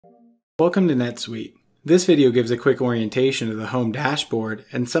Welcome to NetSuite. This video gives a quick orientation of the home dashboard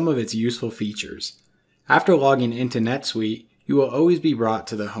and some of its useful features. After logging into NetSuite, you will always be brought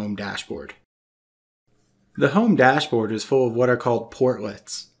to the home dashboard. The home dashboard is full of what are called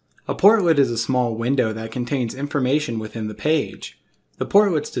portlets. A portlet is a small window that contains information within the page. The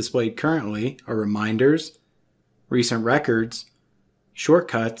portlets displayed currently are reminders, recent records,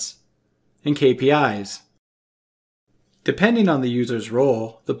 shortcuts, and KPIs. Depending on the user's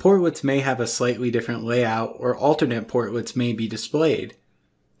role, the portlets may have a slightly different layout or alternate portlets may be displayed.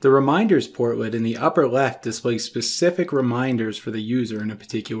 The Reminders portlet in the upper left displays specific reminders for the user in a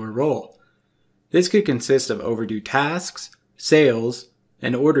particular role. This could consist of overdue tasks, sales,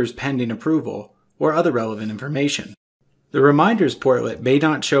 and orders pending approval, or other relevant information. The Reminders portlet may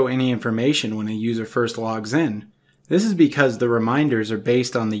not show any information when a user first logs in. This is because the reminders are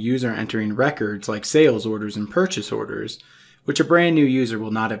based on the user entering records like sales orders and purchase orders, which a brand new user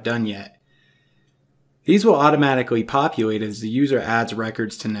will not have done yet. These will automatically populate as the user adds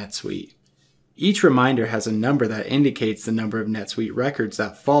records to NetSuite. Each reminder has a number that indicates the number of NetSuite records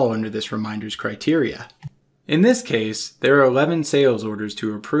that fall under this reminders criteria. In this case, there are 11 sales orders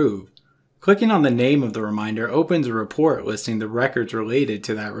to approve. Clicking on the name of the reminder opens a report listing the records related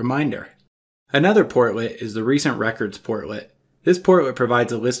to that reminder. Another portlet is the Recent Records portlet. This portlet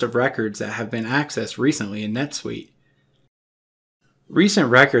provides a list of records that have been accessed recently in NetSuite. Recent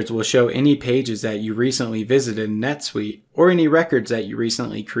Records will show any pages that you recently visited in NetSuite or any records that you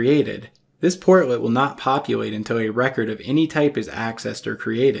recently created. This portlet will not populate until a record of any type is accessed or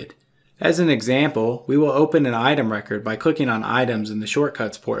created. As an example, we will open an item record by clicking on Items in the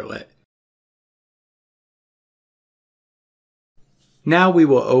Shortcuts portlet. Now we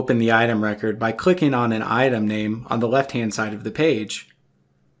will open the item record by clicking on an item name on the left-hand side of the page.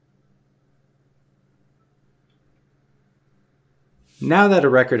 Now that a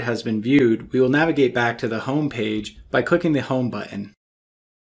record has been viewed, we will navigate back to the home page by clicking the Home button.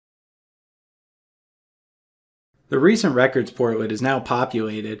 The Recent Records portlet is now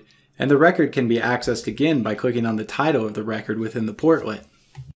populated, and the record can be accessed again by clicking on the title of the record within the portlet.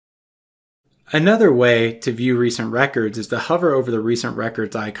 Another way to view recent records is to hover over the Recent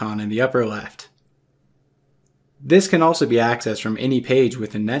Records icon in the upper left. This can also be accessed from any page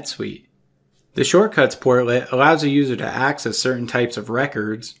within NetSuite. The Shortcuts portlet allows a user to access certain types of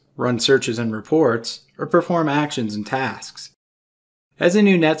records, run searches and reports, or perform actions and tasks. As a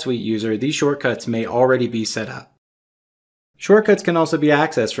new NetSuite user, these shortcuts may already be set up. Shortcuts can also be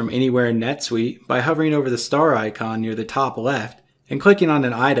accessed from anywhere in NetSuite by hovering over the star icon near the top left and clicking on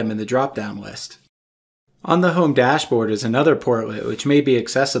an item in the drop-down list. On the home dashboard is another portlet which may be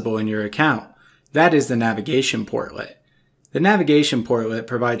accessible in your account. That is the Navigation portlet. The Navigation portlet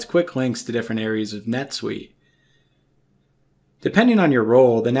provides quick links to different areas of NetSuite. Depending on your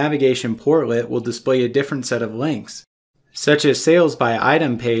role, the Navigation portlet will display a different set of links, such as Sales by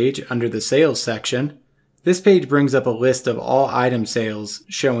Item page under the Sales section. This page brings up a list of all item sales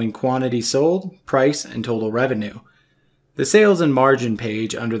showing quantity sold, price, and total revenue. The Sales and Margin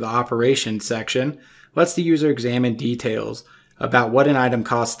page under the Operations section lets the user examine details about what an item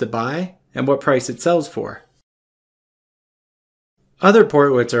costs to buy and what price it sells for. Other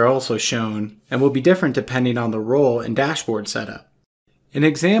portlets are also shown and will be different depending on the role and dashboard setup. An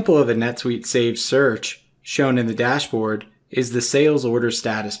example of a NetSuite saved search shown in the dashboard is the Sales Order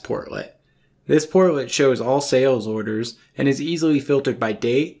Status portlet. This portlet shows all sales orders and is easily filtered by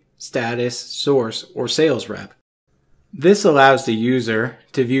date, status, source, or sales rep. This allows the user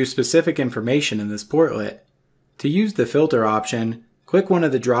to view specific information in this portlet. To use the filter option, click one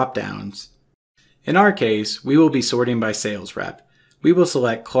of the drop-downs. In our case, we will be sorting by sales rep. We will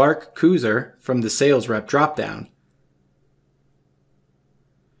select Clark Kuzer from the sales rep drop-down.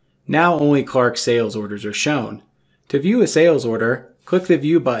 Now only Clark sales orders are shown. To view a sales order, click the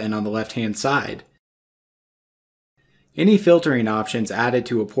View button on the left-hand side. Any filtering options added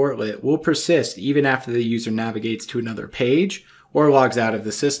to a portlet will persist even after the user navigates to another page or logs out of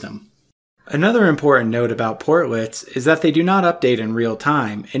the system. Another important note about portlets is that they do not update in real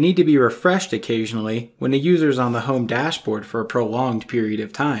time and need to be refreshed occasionally when a user is on the home dashboard for a prolonged period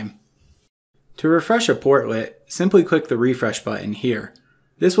of time. To refresh a portlet, simply click the Refresh button here.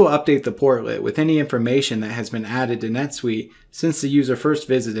 This will update the portlet with any information that has been added to NetSuite since the user first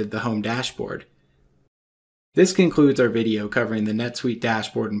visited the home dashboard. This concludes our video covering the NetSuite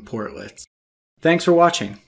dashboard and portlets. Thanks for watching.